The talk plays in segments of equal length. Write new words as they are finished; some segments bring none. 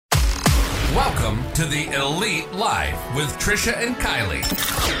Welcome to the Elite Life with Trisha and Kylie.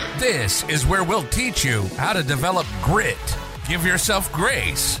 This is where we'll teach you how to develop grit, give yourself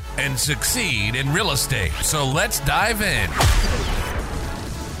grace, and succeed in real estate. So let's dive in.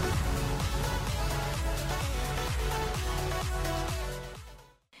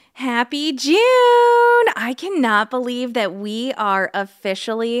 Happy June! I cannot believe that we are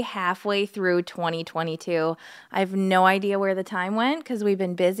officially halfway through 2022. I have no idea where the time went because we've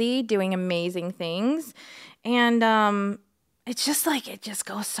been busy doing amazing things. And it's just like, it just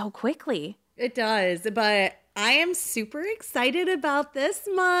goes so quickly. It does, but I am super excited about this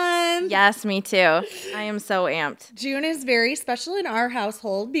month. Yes, me too. I am so amped. June is very special in our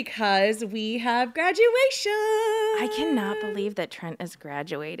household because we have graduation. I cannot believe that Trent is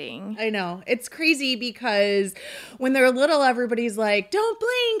graduating. I know. It's crazy because when they're little, everybody's like, don't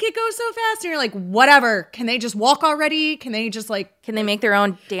blink, it goes so fast. And you're like, whatever. Can they just walk already? Can they just like... Can they make their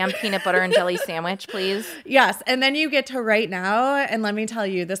own damn peanut butter and jelly sandwich, please? Yes. And then you get to right now. And let me tell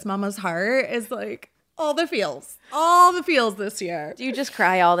you, this mama's heart is like, all the feels this year. Do you just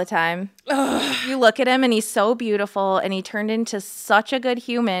cry all the time? Ugh. You look at him and he's so beautiful and he turned into such a good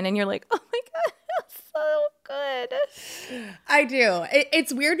human and you're like, oh my God, so good. I do.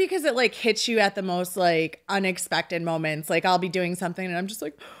 It's weird because it like hits you at the most like unexpected moments. Like I'll be doing something and I'm just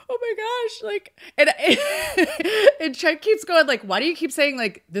like, oh my gosh. Like, and Trent keeps going like, why do you keep saying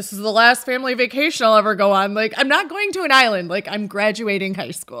like, this is the last family vacation I'll ever go on? Like, I'm not going to an island. Like I'm graduating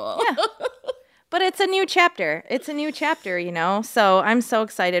high school. Yeah. But it's a new chapter. It's a new chapter, you know? So I'm so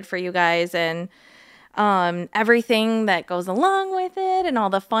excited for you guys and everything that goes along with it and all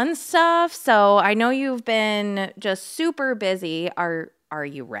the fun stuff. So I know you've been just super busy. Are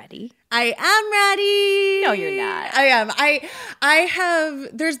you ready? I am ready. No, you're not. I am. I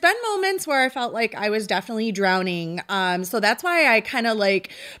have, there's been moments where I felt like I was definitely drowning. So that's why I kind of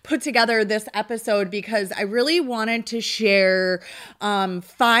like put together this episode because I really wanted to share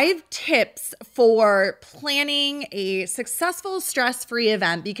 5 tips for planning a successful stress-free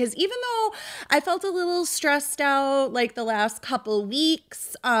event. Because even though I felt a little stressed out like the last couple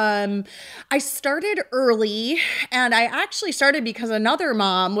weeks, I started early and I actually started because another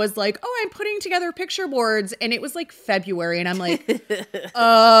mom was like, oh, I'm putting together picture boards. And it was like February. And I'm like,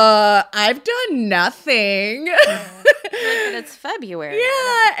 I've done nothing. But it's February.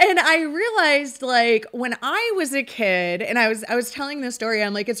 Yeah. And I realized like when I was a kid and I was telling this story,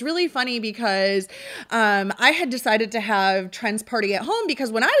 I'm like, it's really funny because I had decided to have Trent's party at home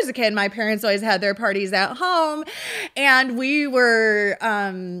because when I was a kid, my parents always had their parties at home. And we were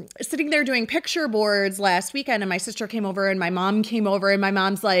sitting there doing picture boards last weekend and my sister came over and my mom came over and my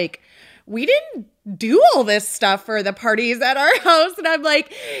mom's like, we didn't do all this stuff for the parties at our house. And I'm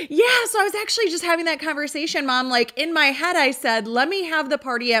like, yeah. So I was actually just having that conversation, Mom. Like in my head, I said, let me have the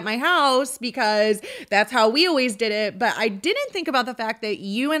party at my house because that's how we always did it. But I didn't think about the fact that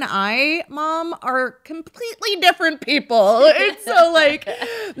you and I, Mom, are completely different people. And so like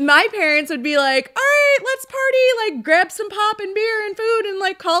my parents would be like, all right, let's party, like grab some pop and beer and food and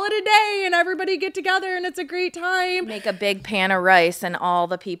like call it a day and everybody get together and it's a great time. Make a big pan of rice and all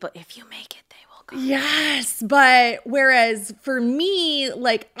the people, if you make it. Yes, but whereas for me,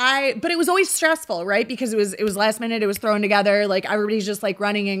 like but it was always stressful, right? Because it was last minute, it was thrown together, like everybody's just like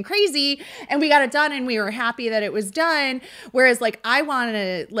running in crazy and we got it done and we were happy that it was done. Whereas like I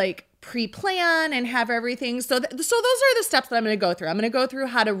wanted to like pre-plan and have everything. So those are the steps that I'm going to go through. I'm going to go through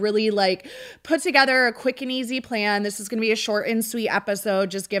how to really like put together a quick and easy plan. This is going to be a short and sweet episode.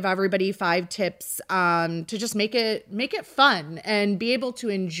 Just give everybody 5 tips to just make it fun and be able to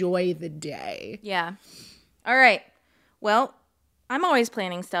enjoy the day. Yeah. All right. Well, I'm always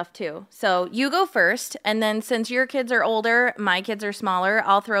planning stuff too. So you go first. And then since your kids are older, my kids are smaller,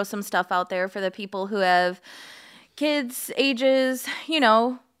 I'll throw some stuff out there for the people who have kids ages,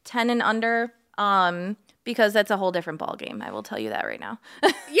 10 and under, because that's a whole different ballgame. I will tell you that right now.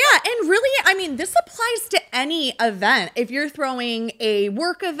 Yeah, and really, I mean, this applies to any event. If you're throwing a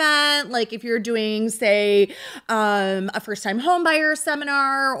work event, like if you're doing, say, a first-time homebuyer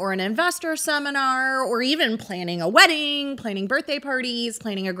seminar or an investor seminar, or even planning a wedding, planning birthday parties,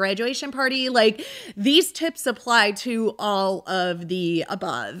 planning a graduation party, like these tips apply to all of the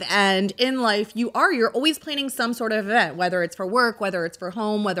above. And in life, you're always planning some sort of event, whether it's for work, whether it's for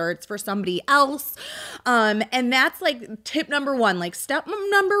home, whether it's for somebody else. And that's like tip number 1, like step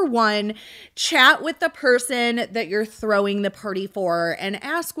number one, chat with the person that you're throwing the party for and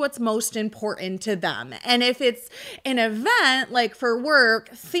ask what's most important to them. And if it's an event, like for work,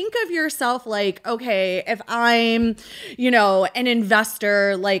 think of yourself like, okay, if I'm, an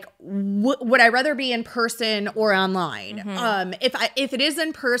investor, like would I rather be in person or online? If it is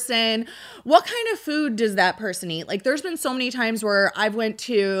in person, what kind of food does that person eat? Like there's been so many times where I've went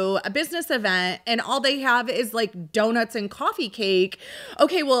to a business event and all they have is like donuts and coffee cake.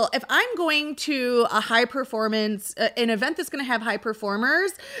 Okay, well, if I'm going to a high performance, an event that's going to have high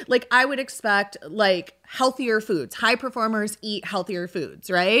performers, like I would expect like healthier foods. High performers eat healthier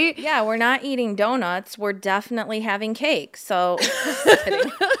foods, right? Yeah, we're not eating donuts. We're definitely having cake. So, just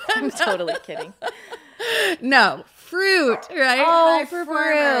kidding. I'm totally kidding. No. Fruit, right? Oh, high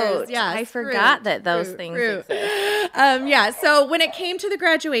performers. fruit. Yes, I forgot that those things exist. So when it came to the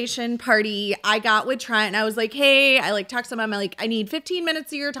graduation party, I got with Trent and I was like, hey, I like texted him. I'm like, I need 15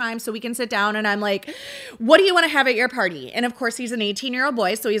 minutes of your time so we can sit down. And I'm like, what do you want to have at your party? And of course, he's an 18-year-old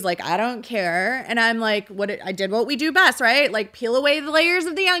boy. So he's like, I don't care. And I'm like, I did what we do best, right? Like peel away the layers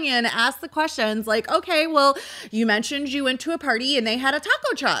of the onion, ask the questions like, okay, well, you mentioned you went to a party and they had a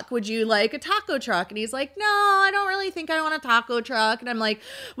taco truck. Would you like a taco truck? And he's like, no, I don't really think I want a taco truck. And I'm like,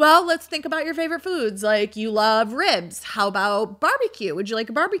 well, let's think about your favorite foods. Like you love ribs. How about barbecue? Would you like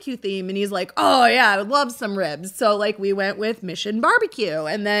a barbecue theme? And he's like, oh yeah, I would love some ribs. So like we went with Mission Barbecue.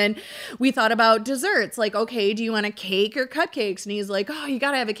 And then we thought about desserts. Like, okay, do you want a cake or cupcakes? And he's like, oh, you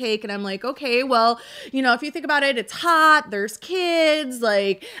gotta have a cake. And I'm like, okay, well, if you think about it, it's hot, there's kids,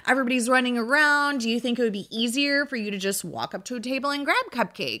 like everybody's running around. Do you think it would be easier for you to just walk up to a table and grab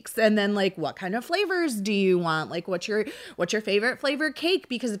cupcakes? And then like, what kind of flavors do you want? Like, what's your favorite flavor cake?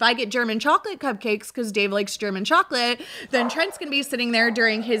 Because if I get German chocolate cupcakes because Dave likes German chocolate, then Trent's gonna be sitting there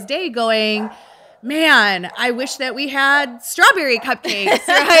during his day going, man, I wish that we had strawberry cupcakes,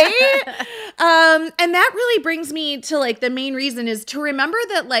 right? And that really brings me to like the main reason is to remember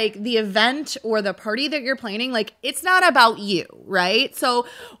that like the event or the party that you're planning, like it's not about you, right? So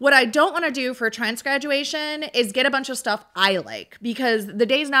what I don't want to do for Trent's graduation is get a bunch of stuff I like because the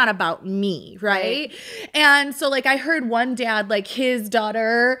day's not about me, right? And so like I heard one dad, like his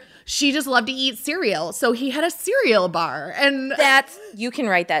daughter, she just loved to eat cereal. So he had a cereal bar. And you can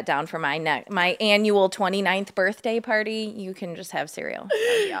write that down for my annual 29th birthday party. You can just have cereal.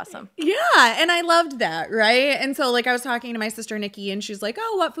 That'd be awesome. Yeah. And I loved that. Right. And so like I was talking to my sister, Nikki, and she's like,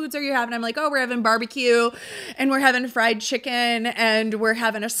 oh, what foods are you having? I'm like, oh, we're having barbecue and we're having fried chicken and we're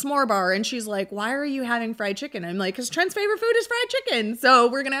having a s'more bar. And she's like, why are you having fried chicken? I'm like, because Trent's favorite food is fried chicken. So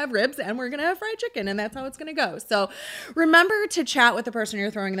we're going to have ribs and we're going to have fried chicken. And that's how it's going to go. So remember to chat with the person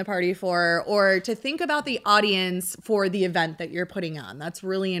you're throwing the party for, or to think about the audience for the event that you're putting on. That's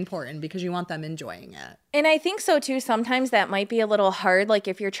really important because you want them enjoying it. And I think so too. Sometimes that might be a little hard, like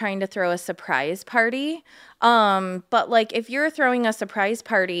if you're trying to throw a surprise party. But like if you're throwing a surprise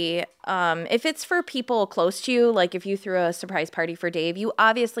party, if it's for people close to you, like if you threw a surprise party for Dave, you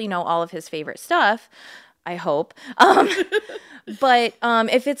obviously know all of his favorite stuff. I hope. But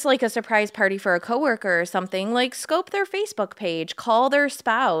if it's like a surprise party for a coworker or something, like scope their Facebook page, call their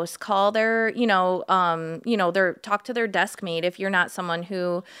spouse, call their, talk to their desk mate if you're not someone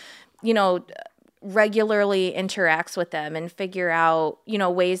who, regularly interacts with them and figure out,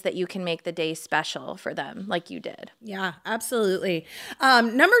 ways that you can make the day special for them like you did. Yeah, absolutely.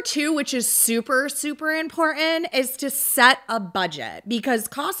 Number 2, which is super, super important, is to set a budget because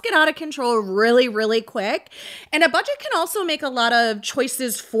costs get out of control really, really quick. And a budget can also make a lot of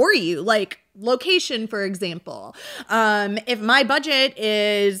choices for you, like location, for example. If my budget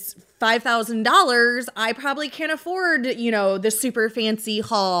is $5,000, I probably can't afford, the super fancy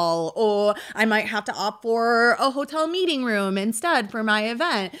hall, or I might have to opt for a hotel meeting room instead for my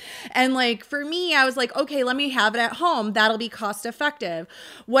event. And like for me, I was like, okay, let me have it at home. That'll be cost effective.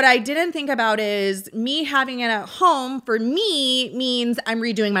 What I didn't think about is me having it at home for me means I'm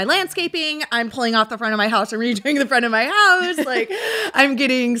redoing my landscaping. I'm pulling off the front of my house and redoing the front of my house. Like I'm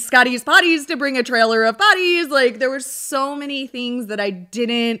getting Scotty's Potties to bring a trailer of potties. Like there were so many things that I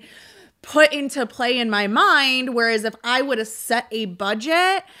didn't put into play in my mind. Whereas if I would have set a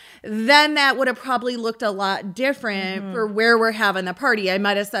budget, then that would have probably looked a lot different for where we're having the party. I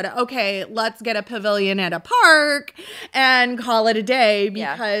might have said, okay, let's get a pavilion at a park and call it a day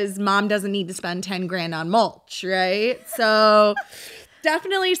because mom doesn't need to spend 10 grand on mulch, right? So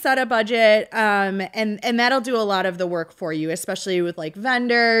definitely set a budget, and that'll do a lot of the work for you, especially with like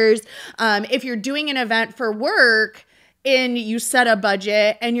vendors. If you're doing an event for work, and you set a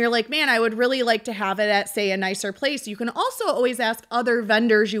budget and you're like, man, I would really like to have it at, say, a nicer place. You can also always ask other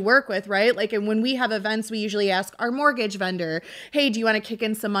vendors you work with, right? Like, and when we have events, we usually ask our mortgage vendor, hey, do you want to kick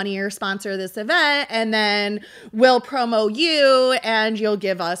in some money or sponsor this event? And then we'll promo you and you'll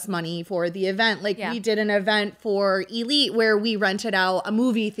give us money for the event. Like we did an event for Elite where we rented out a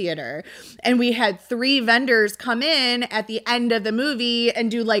movie theater and we had 3 vendors come in at the end of the movie and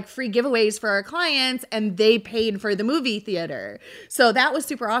do like free giveaways for our clients, and they paid for the movie theater. So that was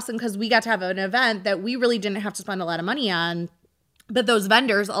super awesome because we got to have an event that we really didn't have to spend a lot of money on. But those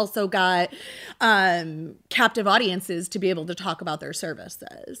vendors also got captive audiences to be able to talk about their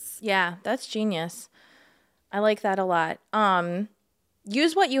services. Yeah, that's genius. I like that a lot.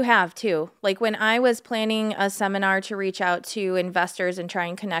 Use what you have too. Like when I was planning a seminar to reach out to investors and try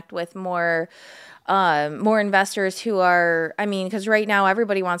and connect with more investors who are, I mean, because right now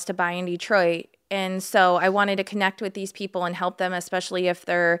everybody wants to buy in Detroit. And so I wanted to connect with these people and help them, especially if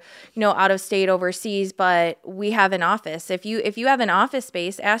they're, out of state, overseas, but we have an office. If you have an office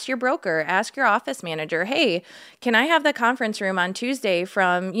space, ask your broker, ask your office manager, hey, can I have the conference room on Tuesday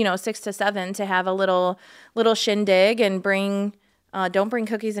from, 6 to 7 to have a little shindig and don't bring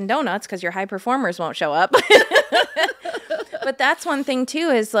cookies and donuts because your high performers won't show up. But that's one thing too,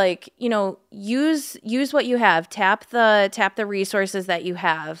 is like, use what you have, tap the resources that you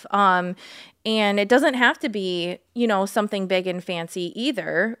have. And it doesn't have to be, something big and fancy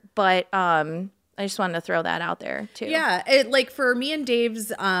either, but I just wanted to throw that out there too. Yeah, like for me and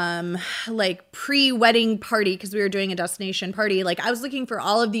Dave's like pre-wedding party, because we were doing a destination party, like I was looking for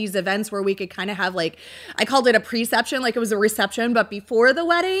all of these events where we could kind of have like, I called it a preception, like it was a reception, but before the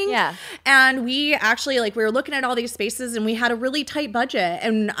wedding. Yeah. And we actually we were looking at all these spaces and we had a really tight budget.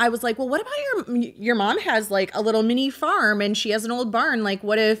 And I was like, well, what about your mom has like a little mini farm and she has an old barn. Like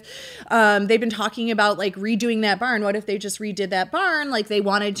what if they've been talking about like redoing that barn? What if they just redid that barn like they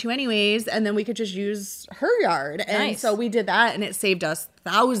wanted to anyways? And then we could just use her yard. And so we did that and it saved us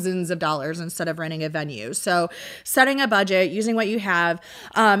thousands of dollars instead of renting a venue. So setting a budget, using what you have.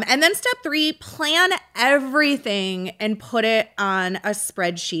 And then step 3, plan everything and put it on a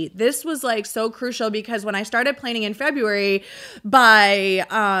spreadsheet. This was like so crucial because when I started planning in February, by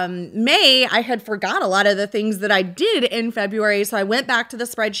May, I had forgot a lot of the things that I did in February. So I went back to the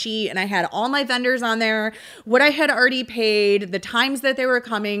spreadsheet and I had all my vendors on there, what I had already paid, the times that they were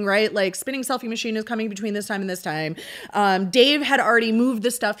coming, right? Like Spinning Selfie Machine is coming between this time and this time. Dave had already moved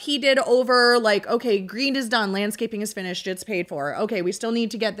the stuff he did over, like, okay, green is done, landscaping is finished, it's paid for. Okay, we still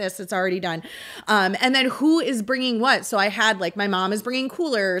need to get this, it's already done. And then who is bringing what? So I had like my mom is bringing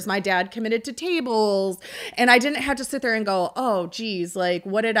coolers, my dad committed to tables, and I didn't have to sit there and go, oh geez, like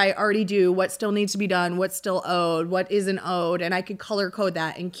what did I already do? What still needs to be done? What's still owed? What isn't owed? And I could color code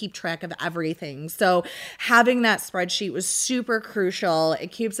that and keep track of everything. So having that spreadsheet was super crucial.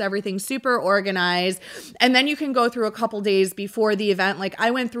 It keeps everything super organized. And then you can go through a couple days before the event. Like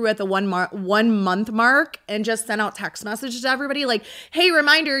I went through at the 1 month mark and just sent out text messages to everybody like, hey,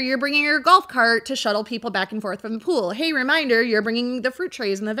 reminder, you're bringing your golf cart to shuttle people back and forth from the pool. Hey, reminder, you're bringing the fruit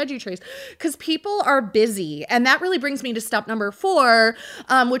trays and the veggie trays, because people are busy. And that really brings me to step number 4,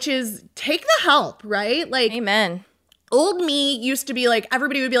 which is take the help, right? Like, amen. Old me used to be like,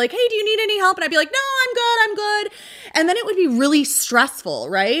 everybody would be like, hey, do you need any help? And I'd be like, no, I'm good. And then it would be really stressful,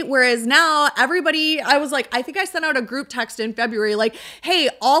 right? Whereas now everybody, I was like, I think I sent out a group text in February, like, hey,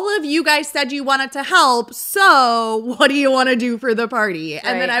 all of you guys said you wanted to help. So what do you want to do for the party? Right.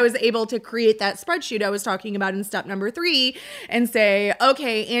 And then I was able to create that spreadsheet I was talking about in step number 3 and say,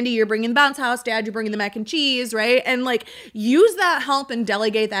 okay, Andy, you're bringing the bounce house. Dad, you're bringing the mac and cheese, right? And like use that help and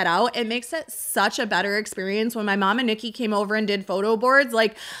delegate that out. It makes it such a better experience. When my mom and Nikki came over and did photo boards,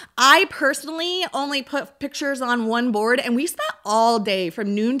 like I personally only put pictures on one board and we spent all day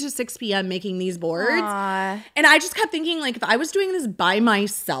from noon to 6 p.m. making these boards. Aww. And I just kept thinking, like, if I was doing this by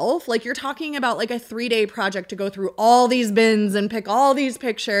myself, like you're talking about like a 3-day project to go through all these bins and pick all these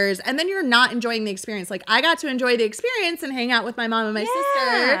pictures, and then you're not enjoying the experience. Like I got to enjoy the experience and hang out with my mom and my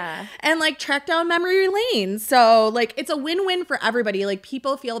sister and like track down memory lane. So like it's a win-win for everybody. Like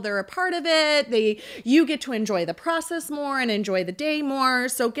people feel they're a part of it. You get to enjoy the process more and enjoy the day more.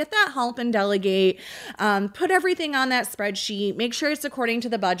 So get that help and delegate. Put everything on that spreadsheet. Make sure it's according to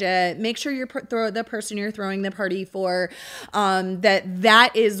the budget. Make sure you're the person you're throwing the party for,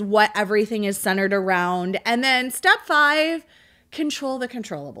 that is what everything is centered around. And then step 5, control the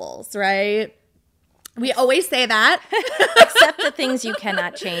controllables, right? We always say that. Except the things you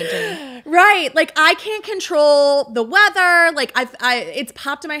cannot change. And Right. Like I can't control the weather. Like it's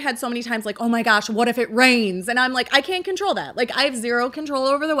popped in my head so many times like, oh my gosh, what if it rains? And I'm like, I can't control that. Like I have zero control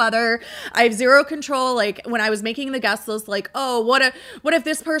over the weather. I have zero control. Like when I was making the guest list, like, oh, what if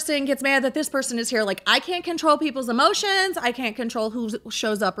this person gets mad that this person is here? Like I can't control people's emotions. I can't control who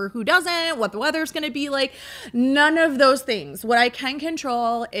shows up or who doesn't, what the weather's going to be like. None of those things. What I can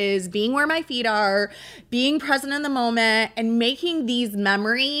control is being where my feet are, being present in the moment, and making these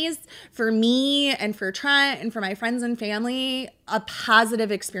memories for me and for Trent and for my friends and family a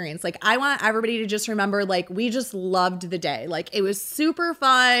positive experience. Like I want everybody to just remember, like, we just loved the day. Like it was super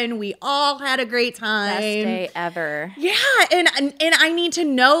fun. We all had a great time. best day ever. Yeah, and I need to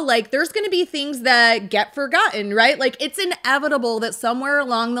know, like, there's going to be things that get forgotten, right? Like, it's inevitable that somewhere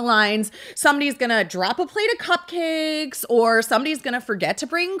along the lines, somebody's going to drop a plate of cupcakes or somebody's going to forget to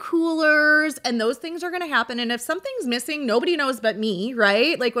bring coolers, and those things are going to happen. And if something's missing, nobody knows but me,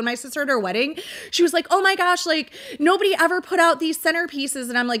 right? Like, when my sister had her wedding, she was like, oh my gosh, like, nobody ever put out these centerpieces.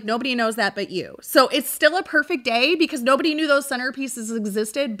 And I'm like, nobody knows that but you. So it's still a perfect day because nobody knew those centerpieces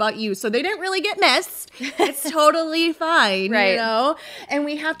existed but you. So they didn't really get missed. It's totally fine, Right. you know? And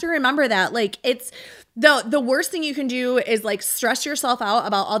we have to remember that. Like, it's the worst thing you can do is like stress yourself out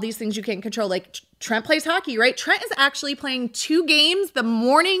about all these things you can't control. Like Trent plays hockey, right? Trent is actually playing 2 games the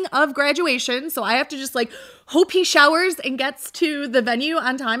morning of graduation. So I have to just like hope he showers and gets to the venue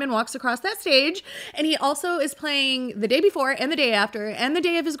on time and walks across that stage. And he also is playing the day before and the day after, and the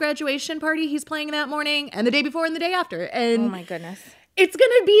day of his graduation party he's playing that morning, and the day before and the day after. And Oh my goodness. it's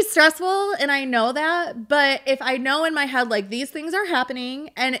going to be stressful, and I know that, but if I know in my head, like, these things are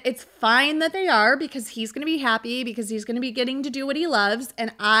happening, and it's fine that they are because he's going to be happy, because he's going to be getting to do what he loves,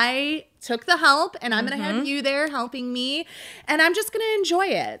 and I took the help, and I'm going to have you there helping me, and I'm just going to enjoy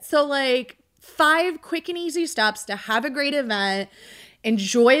it. So, like, 5 quick and easy steps to have a great event,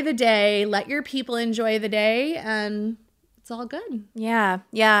 enjoy the day, let your people enjoy the day, and it's all good. Yeah.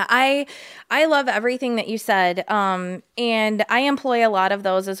 I love everything that you said. And I employ a lot of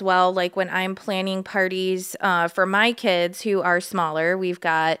those as well. Like when I'm planning parties for my kids who are smaller, we've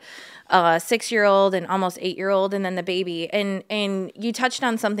got a 6-year-old and almost 8-year-old, and then the baby. And you touched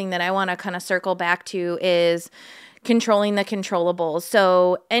on something that I want to kind of circle back to is controlling the controllables.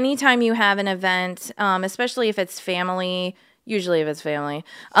 So anytime you have an event, especially if it's family, usually if it's family,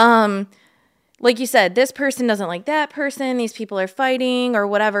 like you said, this person doesn't like that person, these people are fighting or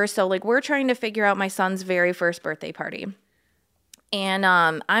whatever. So like we're trying to figure out my son's very first birthday party. And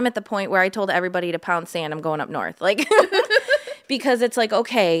I'm at the point where I told everybody to pound sand, I'm going up north. Like because it's like,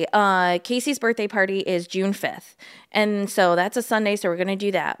 okay, Casey's birthday party is June 5th. And so that's a Sunday, so we're going to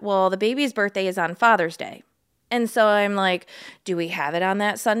do that. Well, the baby's birthday is on Father's Day. And so I'm like, do we have it on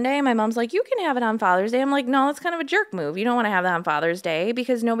that Sunday? My mom's like, you can have it on Father's Day. I'm like, no, that's kind of a jerk move. You don't want to have that on Father's Day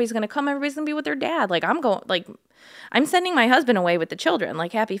because nobody's going to come. Everybody's going to be with their dad. Like I'm sending my husband away with the children.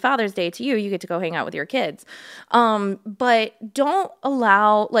 Like, happy Father's Day to you. You get to go hang out with your kids. But don't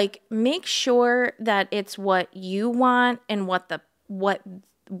allow, like, make sure that it's what you want and what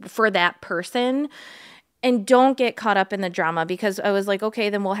for that person. And don't get caught up in the drama, because I was like, okay,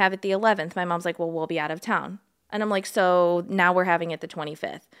 then we'll have it the 11th. My mom's like, well, we'll be out of town. And I'm like, so now we're having it the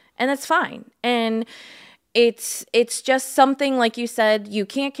 25th. And that's fine. And it's just something, like you said, you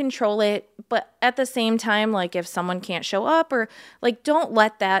can't control it. But at the same time, like, if someone can't show up, or like, don't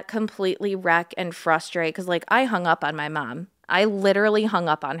let that completely wreck and frustrate. Because like, I hung up on my mom. I literally hung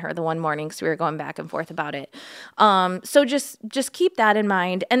up on her the one morning because we were going back and forth about it. So just keep that in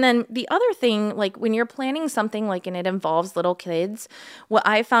mind. And then the other thing, like when you're planning something like, and it involves little kids, what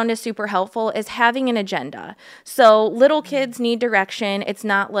I found is super helpful is having an agenda. So little kids need direction. It's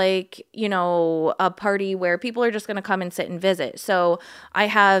not like, a party where people are just going to come and sit and visit. So I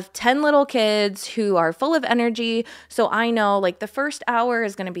have 10 little kids who are full of energy. So I know like the first hour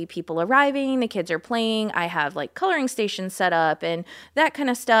is going to be people arriving, the kids are playing. I have like coloring stations set up and that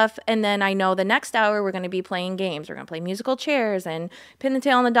kind of stuff. And then I know the next hour we're going to be playing games. We're going to play musical chairs and pin the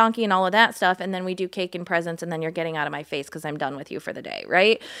tail on the donkey and all of that stuff. And then we do cake and presents, and then you're getting out of my face because I'm done with you for the day,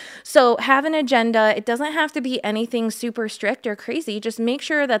 right? So have an agenda. It doesn't have to be anything super strict or crazy. Just make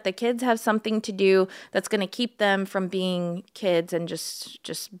sure that the kids have something to do that's going to keep them from being kids and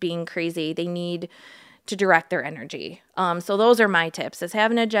just being crazy. They need to direct their energy. So those are my tips, is have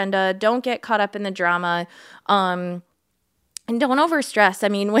an agenda. Don't get caught up in the drama. And don't overstress. I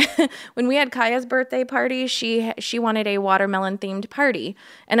mean, when we had Kaya's birthday party, she wanted a watermelon themed party.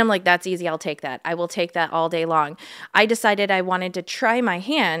 And I'm like, that's easy. I'll take that. I will take that all day long. I decided I wanted to try my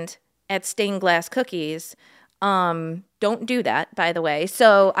hand at stained glass cookies. Don't do that, by the way.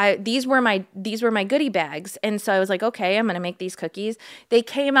 So these were my goodie bags. And so I was like, okay, I'm going to make these cookies. They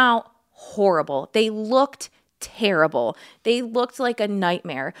came out horrible. They looked terrible. They looked like a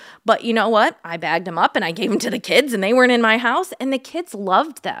nightmare. But you know what? I bagged them up and I gave them to the kids, and they weren't in my house, and the kids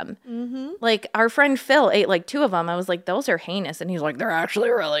loved them. Mm-hmm. Like our friend Phil ate like 2 of them. I was like, those are heinous. And he's like, they're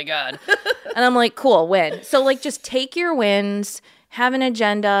actually really good. And I'm like, cool, win. So like just take your wins, have an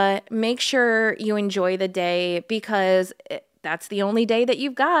agenda, make sure you enjoy the day, because that's the only day that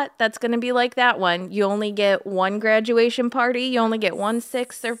you've got that's going to be like that one. You only get one graduation party. You only get one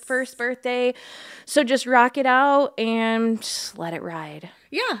 6th or 1st birthday. So just rock it out and let it ride.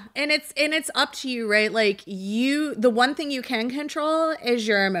 Yeah. And it's up to you, right? Like the one thing you can control is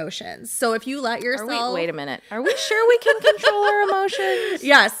your emotions. So if you let yourself... Wait a minute. Are we sure we can control our emotions?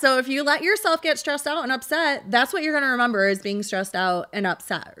 Yeah. So if you let yourself get stressed out and upset, that's what you're going to remember is being stressed out and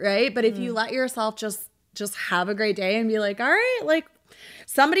upset, right? But if you let yourself just have a great day and be like, all right, like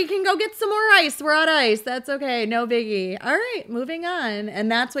somebody can go get some more ice. We're out of ice. That's okay. No biggie. All right, moving on. And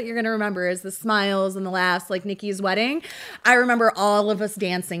that's what you're going to remember is the smiles and the laughs, like Nikki's wedding. I remember all of us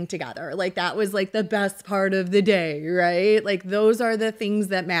dancing together. Like that was like the best part of the day, right? Like those are the things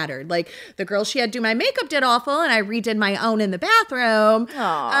that mattered. Like the girl she had do my makeup did awful and I redid my own in the bathroom.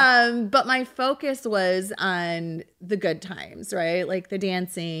 But my focus was on the good times, right? Like the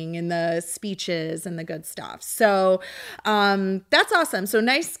dancing and the speeches and the good stuff. So that's awesome. So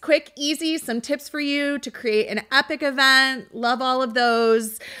nice, quick, easy, some tips for you to create an epic event. Love all of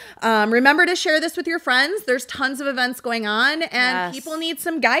those. Remember to share this with your friends. There's tons of events going on and people need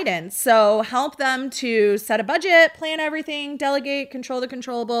some guidance. So help them to set a budget, plan everything, delegate, control the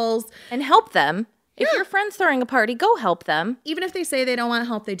controllables. And help them. If your friend's throwing a party, go help them. Even if they say they don't want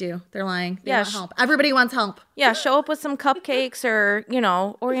help, they do. They're lying. They want help. Everybody wants help. Yeah, show up with some cupcakes or,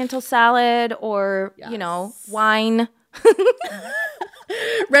 Oriental salad or, wine.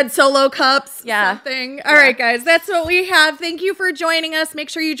 Red Solo cups. Yeah. Something. All right, guys. That's what we have. Thank you for joining us. Make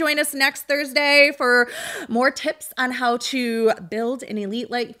sure you join us next Thursday for more tips on how to build an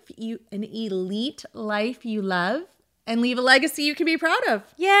elite life you love. And leave a legacy you can be proud of.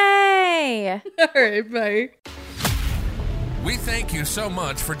 Yay! All right, bye. We thank you so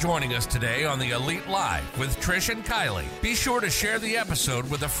much for joining us today on the Elite Life with Trish and Kylie. Be sure to share the episode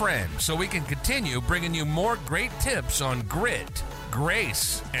with a friend so we can continue bringing you more great tips on grit,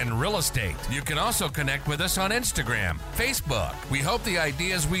 grace, and real estate. You can also connect with us on Instagram, Facebook. We hope the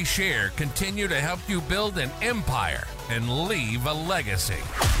ideas we share continue to help you build an empire and leave a legacy.